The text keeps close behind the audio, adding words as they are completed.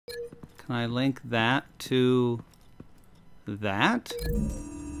Can I link that to that?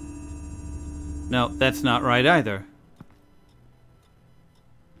 No, that's not right either.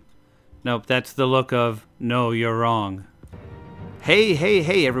 Nope, that's the look of, no, you're wrong.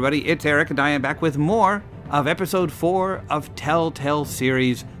 Hey, everybody, it's Erik, and I am back with more of Episode 4 of Telltale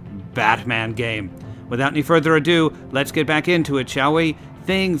series Batman game. Without any further ado, let's get back into it, shall we?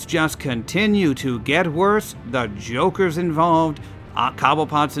 Things just continue to get worse. The Joker's involved,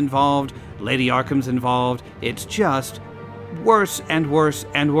 Cobblepot's involved, Lady Arkham's involved. It's just worse and worse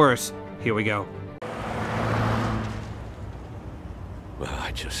and worse. Here we go. Well,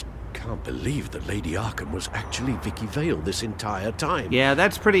 I just can't believe that Lady Arkham was actually Vicky Vale this entire time. Yeah,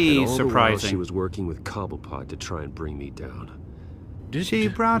 that's pretty and all the while surprising. she was working with Cobblepot to try and bring me down. Did She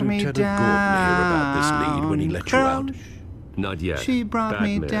brought me Lieutenant down. Gordon hear about this lead when he let you out? Not yet. She brought Batman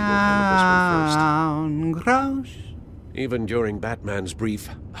me will handle this one down. Crouch. Even during Batman's brief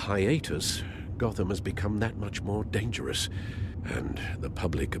hiatus, Gotham has become that much more dangerous. And the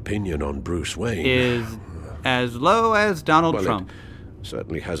public opinion on Bruce Wayne Is as low as Donald well, Trump. It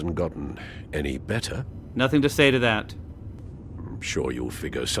certainly hasn't gotten any better. Nothing to say to that. I'm sure you'll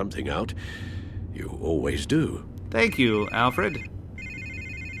figure something out. You always do. Thank you, Alfred.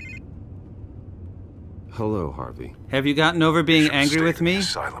 Hello, Harvey. Have you gotten over being angry with me? The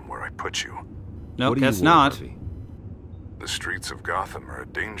asylum where I put you. Nope, What do you guess want, not. Harvey? The streets of Gotham are a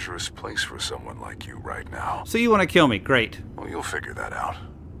dangerous place for someone like you right now. So you want to kill me? Great. Well, you'll figure that out.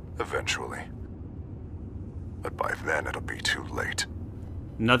 Eventually. But by then it'll be too late.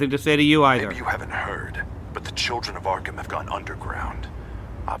 Nothing to say to you either. Maybe you haven't heard, but the children of Arkham have gone underground.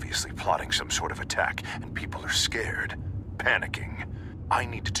 Obviously plotting some sort of attack, and people are scared. Panicking. I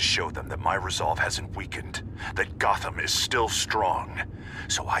needed to show them that my resolve hasn't weakened. That Gotham is still strong.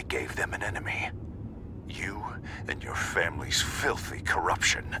 So I gave them an enemy. You and your family's filthy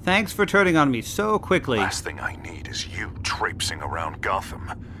corruption. Thanks for turning on me so quickly. Last thing I need is you traipsing around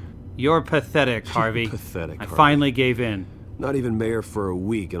Gotham. You're pathetic, Harvey. Pathetic, I Harvey. finally gave in. Not even mayor for a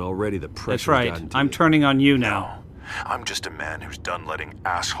week, and already the pressure's That's right. gotten to I'm you. turning on you now. No, I'm just a man who's done letting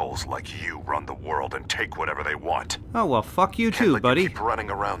assholes like you run the world and take whatever they want. Oh, well, fuck you Can't too, let buddy. you keep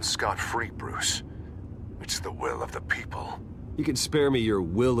running around scot-free, Bruce. It's the will of the people. You can spare me your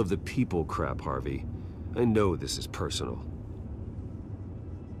will of the people crap, Harvey. I know this is personal.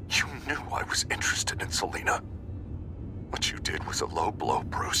 You knew I was interested in Selina. What you did was a low blow,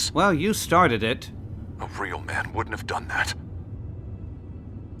 Bruce. Well, you started it. A real man wouldn't have done that.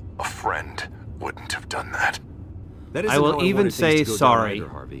 A friend wouldn't have done that. That I isn't will how even wanted things say to go down sorry. either,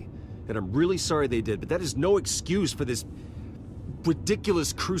 Harvey. And I'm really sorry they did, but that is no excuse for this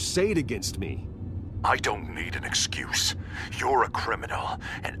ridiculous crusade against me. I don't need an excuse. You're a criminal,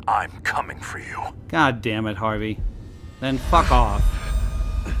 and I'm coming for you. God damn it, Harvey. Then fuck off.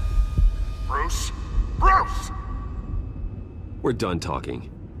 Bruce? Bruce! We're done talking.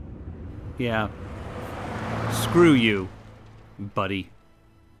 Yeah. Screw you, buddy.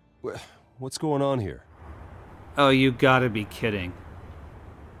 What's going on here? Oh, you gotta be kidding.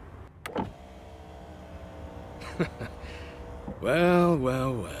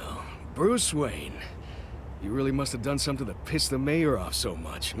 Well. Bruce Wayne. You really must have done something to piss the mayor off so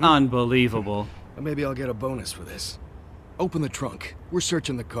much. Unbelievable. Maybe I'll get a bonus for this. Open the trunk. We're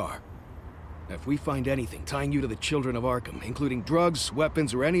searching the car. If we find anything tying you to the children of Arkham, including drugs,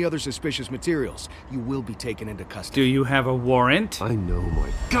 weapons, or any other suspicious materials, you will be taken into Do custody. you have a warrant? I know my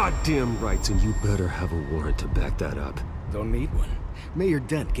goddamn rights, and you better have a warrant to back that up. Don't need one. Mayor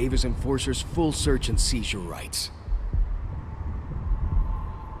Dent gave his enforcers full search and seizure rights.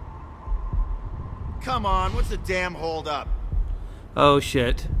 Come on, what's the damn holdup? Oh,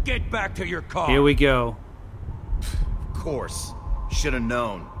 shit. Get back to your car. Here we go. Of course. Should have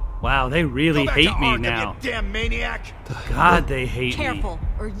known. Wow, they really Go back hate to me Arkham, now. You damn maniac. God, they hate Careful, me.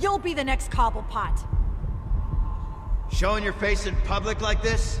 or you'll be the next Cobblepot. Showing your face in public like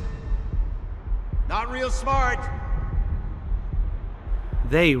this? Not real smart.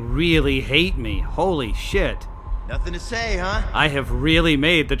 They really hate me. Holy shit. Nothing to say, huh? I have really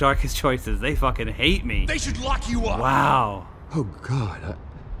made the darkest choices. They fucking hate me. They should lock you up. Wow. Oh, God.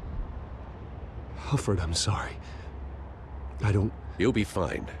 Alfred, I'm sorry. I don't... You'll be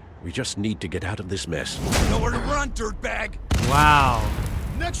fine. We just need to get out of this mess. Nowhere to run, dirtbag. Wow.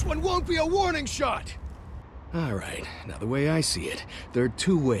 Next one won't be a warning shot! Alright, now the way I see it, there are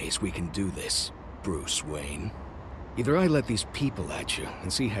two ways we can do this, Bruce Wayne. Either I let these people at you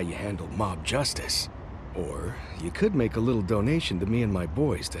and see how you handle mob justice, or you could make a little donation to me and my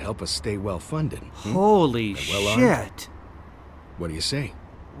boys to help us stay well-funded. Holy well armed? shit. What do you say?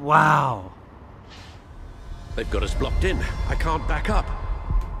 Wow. They've got us blocked in. I can't back up.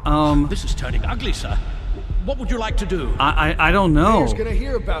 This is turning ugly, sir. What would you like to do? I don't know. Mayor's gonna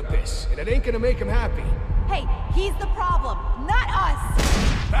hear about this, and it ain't gonna make him happy. Hey, he's the problem, not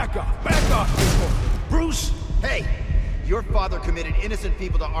us! Back off, people! Bruce! Hey! Your father committed innocent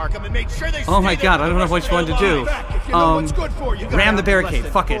people to Arkham and made sure they Oh my god, I don't know which one to do. Ram the barricade.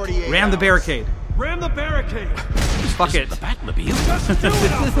 Fuck it. Ram the barricade. Ram the barricade! Fuck it. The Batmobile?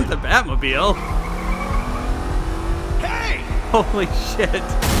 This isn't the Batmobile. Hey! Holy shit.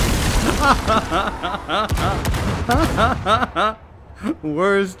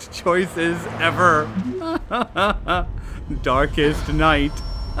 Worst choices ever. Darkest night.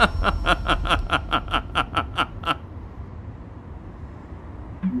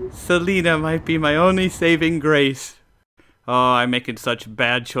 Selina might be my only saving grace. Oh, I'm making such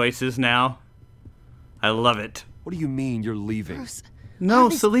bad choices now. I love it. What do you mean you're leaving? Bruce, No,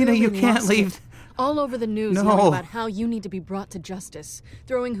 Harvey's Selina, you clearly can't lost leave. it. All over the news No. yelling about how you need to be brought to justice,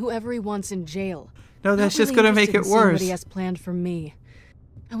 throwing whoever he wants in jail. No, that's Not just really gonna make interested it in seeing worse. What he has planned for me.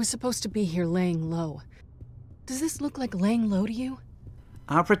 I was supposed to be here laying low. Does this look like laying low to you?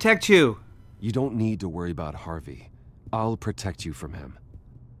 I'll protect you. You don't need to worry about Harvey. I'll protect you from him.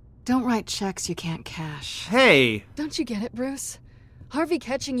 Don't write checks you can't cash. Hey, Don't you get it, Bruce? Harvey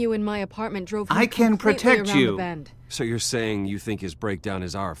catching you in my apartment drove him I can completely protect around you. the bend. So you're saying you think his breakdown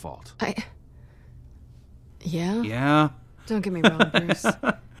is our fault? Yeah? yeah. Don't get me wrong, Bruce.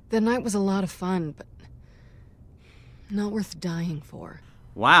 The night was a lot of fun, but not worth dying for.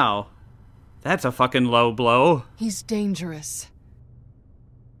 Wow. That's a fucking low blow. He's dangerous.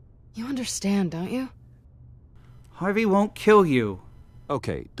 You understand, don't you? Harvey won't kill you.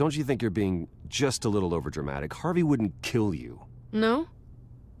 Okay, don't you think you're being just a little overdramatic? Harvey wouldn't kill you. No?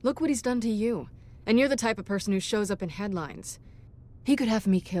 Look what he's done to you. And you're the type of person who shows up in headlines. He could have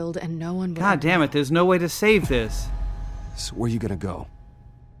me killed and no one would. God damn it, there's no way to save this. So where are you gonna go?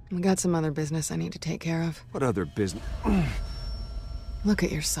 I got some other business I need to take care of. What other business? Look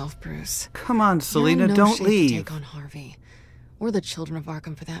at yourself, Bruce. Come on, Selina, You're in no don't shape to leave. take on Harvey. Or the children of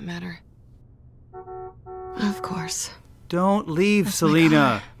Arkham, for that matter. Of course. Don't leave, That's my Selina.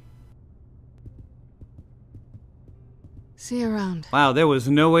 car. See you around. Wow, there was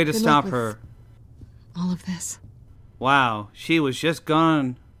no way to Good stop luck with her. all of this. Wow, she was just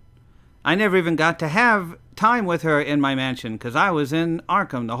gone. I never even got to have time with her in my mansion because I was in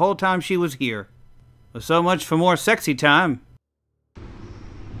Arkham the whole time she was here. Well, so much for more sexy time.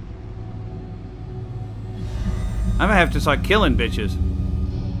 I'm gonna have to start killing bitches.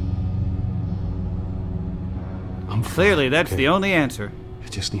 I'm Clearly, fine, that's okay? the only answer. I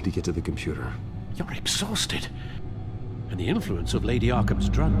just need to get to the computer. You're exhausted. And the influence of Lady Arkham's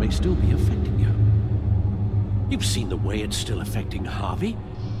drug may still be affecting you. You've seen the way it's still affecting Harvey.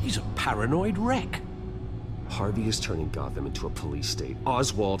 He's a paranoid wreck. Harvey is turning Gotham into a police state.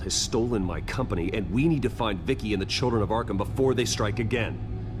 Oswald has stolen my company, and we need to find Vicky and the children of Arkham before they strike again.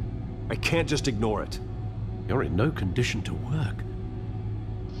 I can't just ignore it. You're in no condition to work.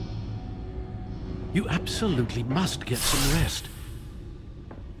 You absolutely must get some rest.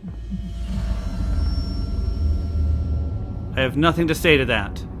 I have nothing to say to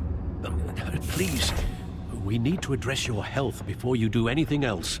that. Please, we need to address your health before you do anything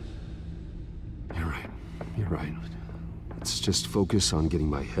else. You're right. You're right. Let's just focus on getting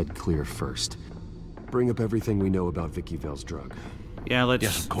my head clear first. Bring up everything we know about Vicky Vale's drug. Yeah, let's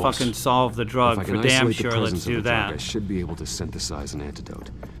Yes, of course. fucking solve the If drug I for can damn isolate the sure. Let's presence of do the drug, I that. should be able to synthesize an antidote.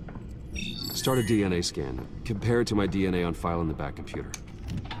 Start a DNA scan. Compare it to my DNA on file in the back computer.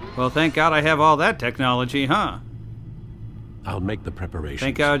 Well, thank God I have all that technology, huh? I'll make the preparations.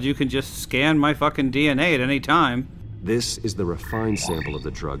 Thank God you can just scan my fucking DNA at any time. This is the refined sample of the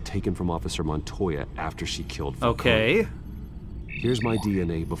drug taken from Officer Montoya after she killed Falcone. Okay, Here's my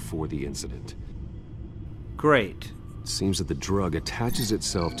DNA before the incident. great. It seems that the drug attaches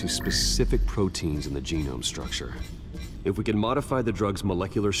itself to specific proteins in the genome structure. If we can modify the drug's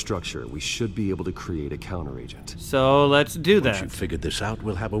molecular structure, we should be able to create a counteragent. So let's do Once that. you've figured this out,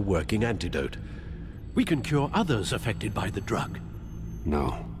 we'll have a working antidote. We can cure others affected by the drug.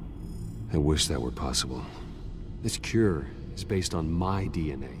 No. I wish that were possible. This cure is based on my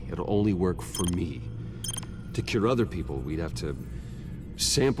DNA. It'll only work for me. To cure other people, we'd have to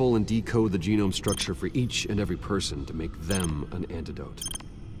sample and decode the genome structure for each and every person to make them an antidote.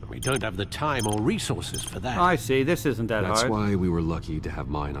 We don't have the time or resources for that. I see, this isn't that That's hard. why we were lucky to have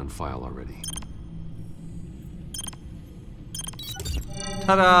mine on file already.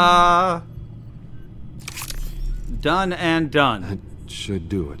 Ta-da! Done and done. That should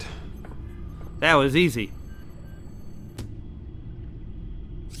do it. That was easy.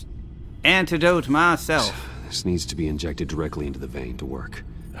 Antidote myself. This needs to be injected directly into the vein to work.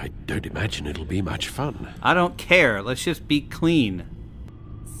 I don't imagine it'll be much fun. I don't care. Let's just be clean.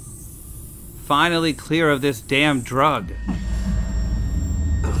 Finally clear of this damn drug.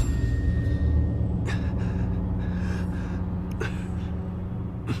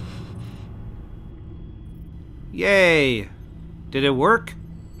 Yay! Did it work?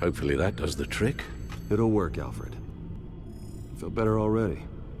 Hopefully that does the trick. It'll work, Alfred. Feel better already.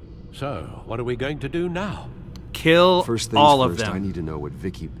 So, what are we going to do now? Kill First things all of first, them. I need to know what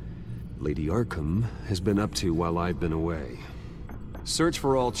Lady Arkham, has been up to while I've been away. Search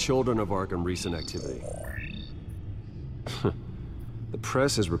for all children of Arkham recent activity. The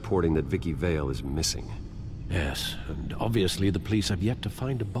press is reporting that Vicky Vale is missing. Yes, and obviously the police have yet to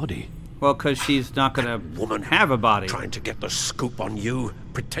find a body. Well, because she's not gonna Woman have a body. trying to get the scoop on you,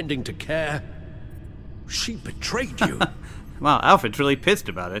 pretending to care. She betrayed you. Wow, Alfred's really pissed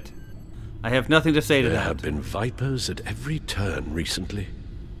about it. I have nothing to say to There that. have been vipers at every turn recently.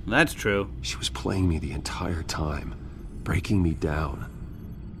 That's true. She was playing me the entire time, breaking me down.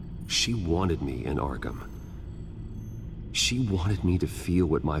 She wanted me in Arkham. She wanted me to feel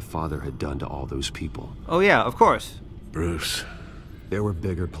what my father had done to all those people. Oh yeah, of course. Bruce. There were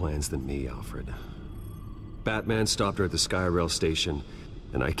bigger plans than me, Alfred. Batman stopped her at the Skyrail station,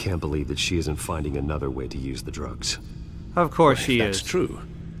 and I can't believe that she isn't finding another way to use the drugs. Of course If she that's is. true,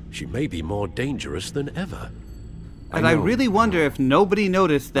 she may be more dangerous than ever. And I know, really wonder if nobody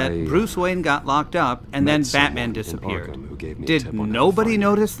noticed that I, Bruce Wayne got locked up and then met someone Batman in disappeared. Arkham who gave me a Did tip on how to nobody find her.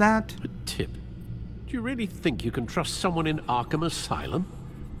 notice that? A tip? Do you really think you can trust someone in Arkham Asylum?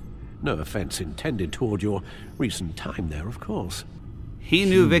 No offense intended toward your recent time there, of course. He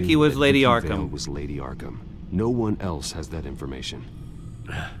knew Vicky was that Lady Vicky Vale Arkham. was Lady Arkham. No one else has that information.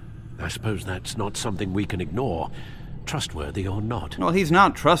 I suppose that's not something we can ignore, trustworthy or not. Well, he's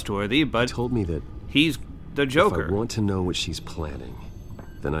not trustworthy, but Told me that he's the if Joker. I want to know what she's planning,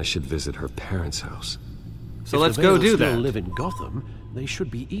 then I should visit her parents' house. So If let's the go Vales do still that. live in Gotham, they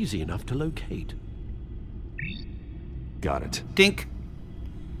should be easy enough to locate. Got it. Dink.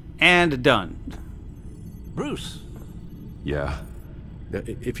 And done. Bruce! Yeah. Now,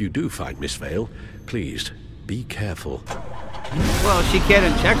 if you do find Miss Vale, please, be careful. Well, she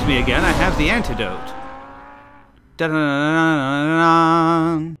can't text me again. I have the antidote.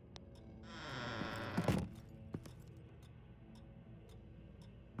 Da-da-da-da-da-da-da.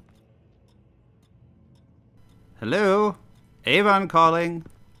 Hello? Avon calling.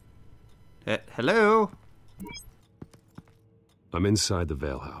 Hello? I'm inside the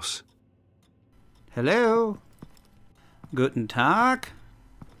Vale house. Hello? Guten Tag?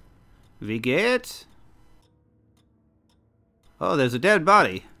 Wie geht's? Oh, there's a dead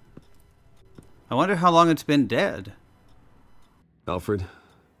body. I wonder how long it's been dead. Alfred,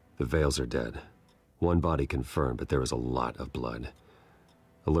 the Vales are dead. One body confirmed, but there is a lot of blood.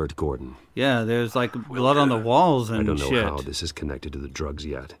 Alert Gordon. Yeah, there's like blood on the walls and I don't know shit. how this is connected to the drugs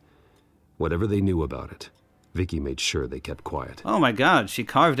yet. Whatever they knew about it, Vicky made sure they kept quiet. Oh my god, she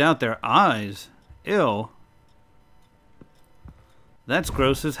carved out their eyes. Ew. That's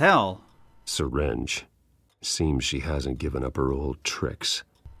gross as hell. Syringe. Seems she hasn't given up her old tricks.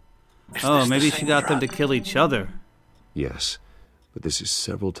 Oh, maybe she got them to kill each other. Yes, but this is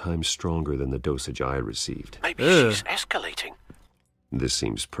several times stronger than the dosage I received. Maybe Ugh. she's escalating. This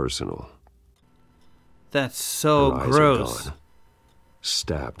seems personal. That's so Her eyes are gross. gone.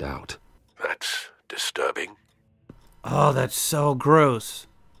 Stabbed out. That's disturbing. Oh, that's so gross.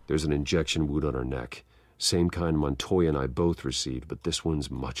 There's an injection wound on her neck. Same kind Montoya and I both received, but this one's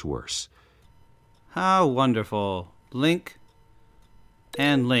much worse. How wonderful. Link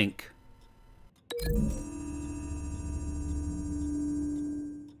and link.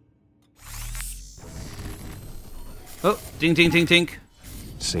 Oh, ding, ding, ding, ding.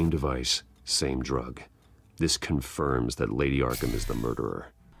 Same device, same drug. This confirms that Lady Arkham is the murderer.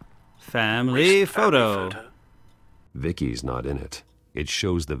 Family photo. Vicky's not in it. It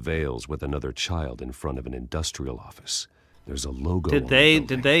shows the Vales with another child in front of an industrial office. There's a logo on the building.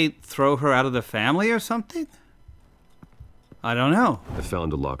 Did they throw her out of the family or something? I don't know. I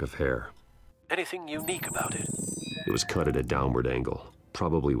found a lock of hair. Anything unique about it? It was cut at a downward angle,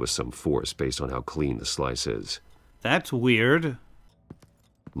 probably with some force based on how clean the slice is. That's weird.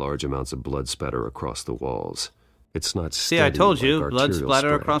 Large amounts of blood spatter across the walls. It's not See, I steady told like you, blood arterial splatter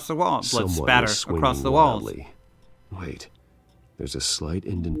spray. across the wall. Blood Someone spatter was swinging across the walls. wildly. Wait. There's a slight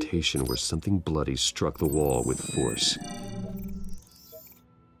indentation where something bloody struck the wall with force.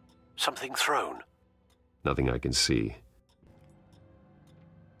 Something thrown. Nothing I can see.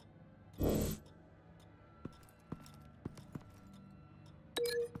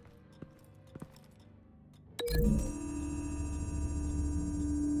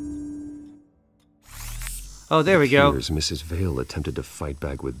 Oh, there we go. Appears Mrs. Vale attempted to fight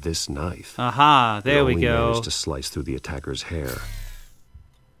back with this knife. Aha, there we Only go. managed to slice through the attacker's hair.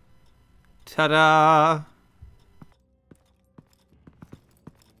 Ta-da!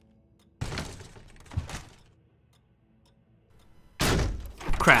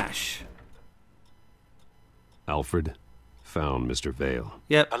 Crash. Alfred found Mr. Vale.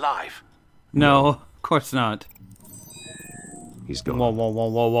 Yep. Alive? No, of course not. He's gone. Whoa, whoa, whoa,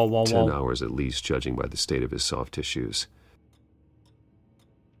 whoa, whoa, whoa, 10 whoa. hours at least, judging by the state of his soft tissues.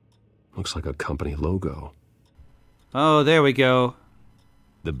 Looks like a company logo. Oh, there we go.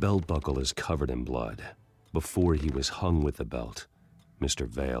 The belt buckle is covered in blood. Before he was hung with the belt, Mr.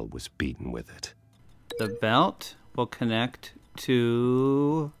 Vale was beaten with it. The belt will connect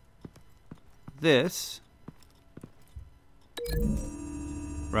to this.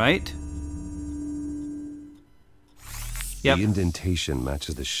 Right? Yep. The indentation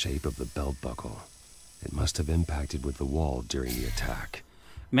matches the shape of the belt buckle. It must have impacted with the wall during the attack.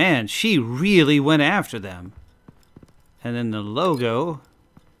 Man, she really went after them. And then the logo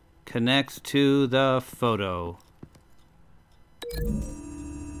connects to the photo.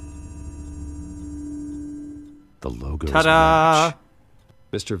 The logos Ta-da! match.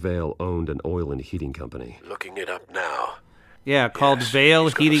 Mr. Vale owned an oil and heating company. Looking it up now. Yeah, called Yes, Vale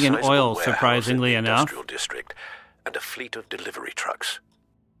he's got a Heating and sizable Oil, warehouse surprisingly in the enough. Industrial district, and a fleet of delivery trucks.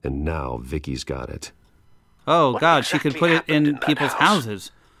 And now Vicky's got it. Oh, What God, she could exactly put it happened in in that people's house?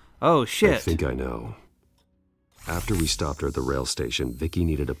 houses. Oh, I shit. think I know. After we stopped her at the rail station, Vicky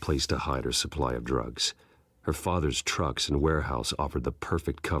needed a place to hide her supply of drugs. Her father's trucks and warehouse offered the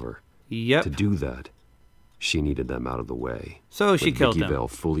perfect cover. Yep. To do that, she needed them out of the way. So she With killed Vicky them. Vale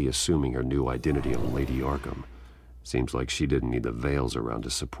fully assuming her new identity of Lady Arkham. Seems like she didn't need the Vales around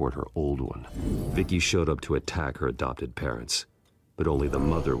to support her old one. Vicky showed up to attack her adopted parents, but only the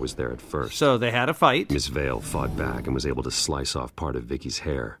mother was there at first. So they had a fight. Miss Vale fought back and was able to slice off part of Vicky's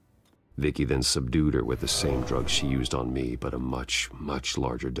hair. Vicky then subdued her with the same drug she used on me, but a much, much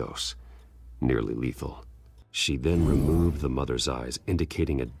larger dose. Nearly lethal. She then removed the mother's eyes,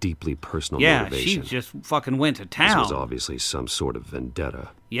 indicating a deeply personal Yeah, motivation. she just fucking went to This town. was obviously some sort of vendetta.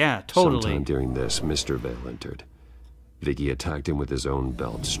 Yeah, totally. Sometime during this, Mr. Vale entered. Vicky attacked him with his own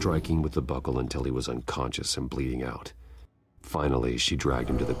belt, striking with the buckle until he was unconscious and bleeding out. Finally, she dragged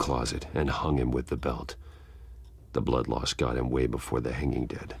him to the closet and hung him with the belt. The blood loss got him way before the hanging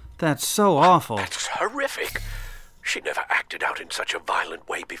did. That's so awful. That's horrific. She never acted out in such a violent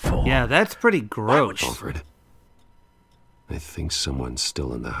way before. Yeah, that's pretty gross. Alfred, I think someone's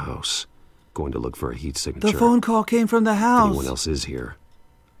still in the house. Going to look for a heat signature. The phone call came from the If house. anyone else is here,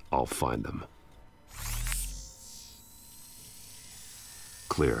 I'll find them.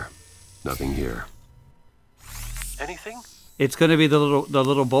 Clear. Nothing here. Anything? It's gonna be the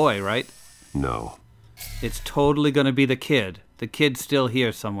little boy, right? No. It's totally gonna be the kid. The kid's still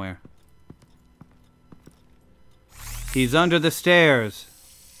here somewhere. He's under the stairs.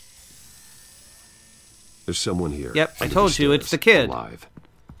 There's someone here. Yep, I under told the you, it's stairs, the kid. Alive.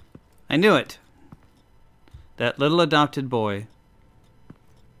 I knew it. That little adopted boy.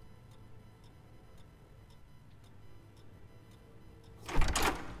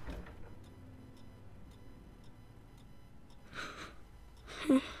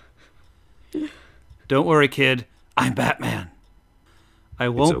 Don't worry, kid. I'm Batman. I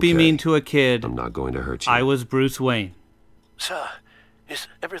won't be okay. mean to a kid. I'm not going to hurt you. I was Bruce Wayne. Sir, is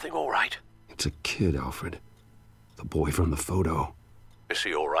everything all right? It's a kid, Alfred. The boy from the photo. Is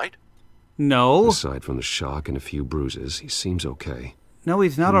he all right? No. Aside from the shock and a few bruises, he seems okay. No,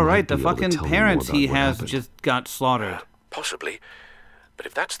 he's not You all might right. The be able to fucking tell me more parents about he what has happened. just got slaughtered. Possibly. But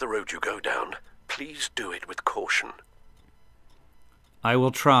if that's the road you go down, please do it with caution. I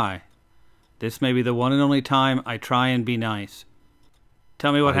will try. This may be the one and only time I try and be nice.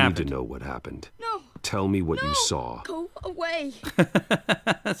 Tell me what I happened. need to know what happened. No. Tell me what No. you saw. Go away.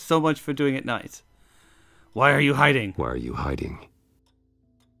 So much for doing it nice. Why are you hiding? Why are you hiding?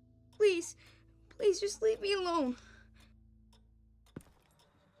 Please. Please just leave me alone.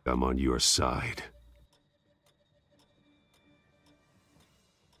 I'm on your side.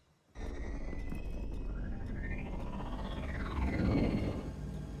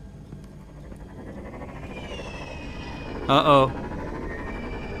 Uh-oh.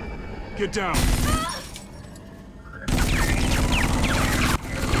 Get down.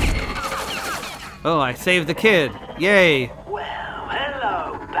 Oh, I saved the kid. Yay. Well,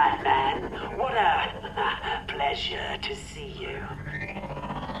 hello, Batman. What a pleasure to see you.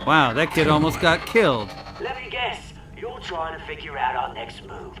 Wow, that kid almost got killed. Let me guess. You're trying to figure out our next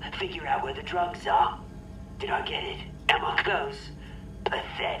move. Figure out where the drugs are. Did I get it? Am I close?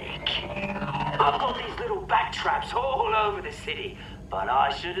 Pathetic. I've got these little bat traps all over the city, but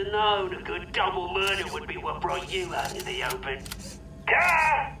I should have known a good double murder would be what brought you out in the open.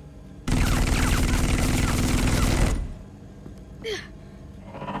 Ah!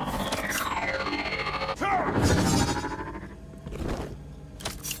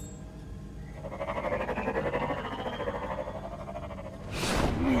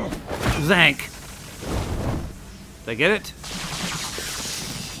 Zank. Did I get it?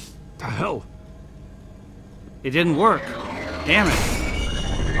 The hell? It didn't work. Damn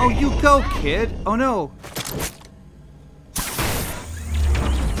it. Oh, you go, kid. Oh, no.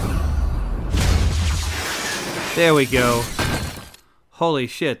 There we go. Holy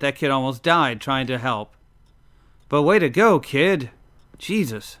shit, that kid almost died trying to help. But way to go, kid.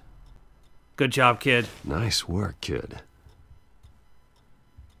 Jesus. Good job, kid. Nice work, kid.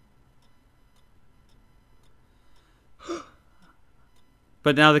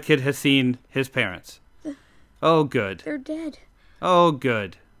 But now the kid has seen his parents. Oh, good. They're dead. Oh,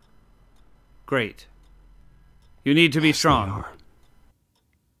 good. Great. You need to be strong. They are.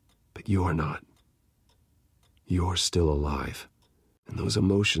 But you are not. You're still alive. And those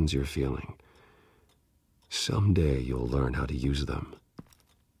emotions you're feeling, someday you'll learn how to use them.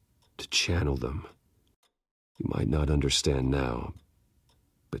 To channel them. You might not understand now,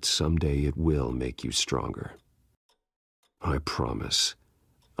 but someday it will make you stronger. I promise.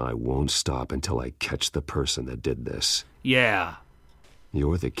 I won't stop until I catch the person that did this. Yeah.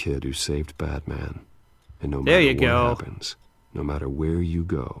 You're the kid who saved Batman. And no There matter you go. what happens, no matter where you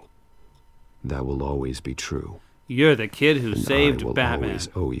go, that will always be true. You're the kid who And saved I will Batman. always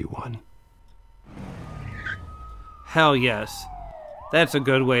owe you one. Hell yes. That's a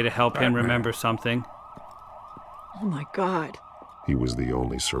good way to help him remember something. Oh my god. He was the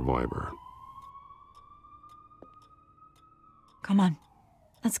only survivor. Come on.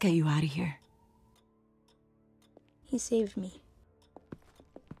 Let's get you out of here. He saved me.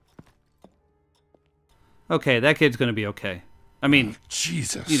 Okay, that kid's gonna be okay. I mean,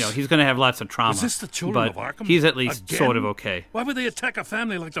 Jesus. you know, he's gonna have lots of trauma. Is this the children but of Arkham? he's at least Again? sort of okay. Why would they attack a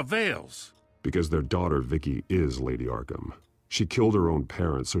family like the Vales? Because their daughter, Vicky, is Lady Arkham. She killed her own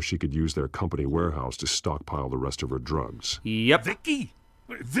parents so she could use their company warehouse to stockpile the rest of her drugs. Yep. Vicky?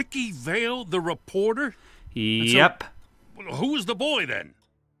 Vicky Vale, the reporter? Yep. So, who was the boy then?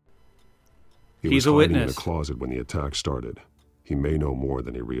 He He's was a hiding in witness. a closet when the attack started. He may know more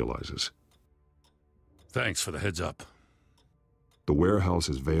than he realizes. Thanks for the heads up. The warehouse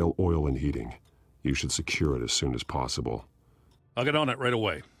is Vale Oil and Heating. You should secure it as soon as possible. I'll get on it right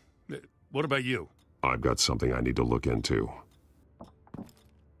away. What about you? I've got something I need to look into.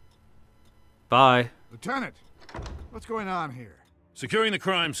 Bye. Lieutenant, what's going on here? Securing the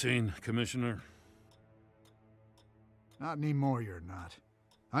crime scene, Commissioner. Not anymore, you're not.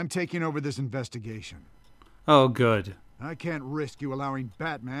 I'm taking over this investigation. Oh, good. I can't risk you allowing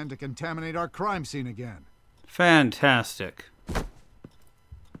Batman to contaminate our crime scene again. Fantastic.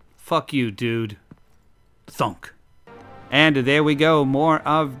 Fuck you, dude. Thunk. And there we go, more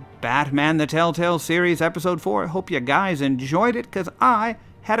of Batman the Telltale series episode 4. I hope you guys enjoyed it, because I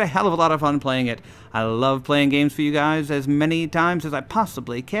had a hell of a lot of fun playing it. I love playing games for you guys as many times as I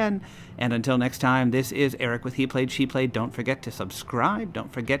possibly can. And until next time, this is Eric with HePlayedShePlayed. Don't forget to subscribe.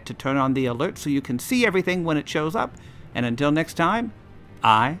 Don't forget to turn on the alert so you can see everything when it shows up. And until next time,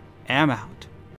 I am out.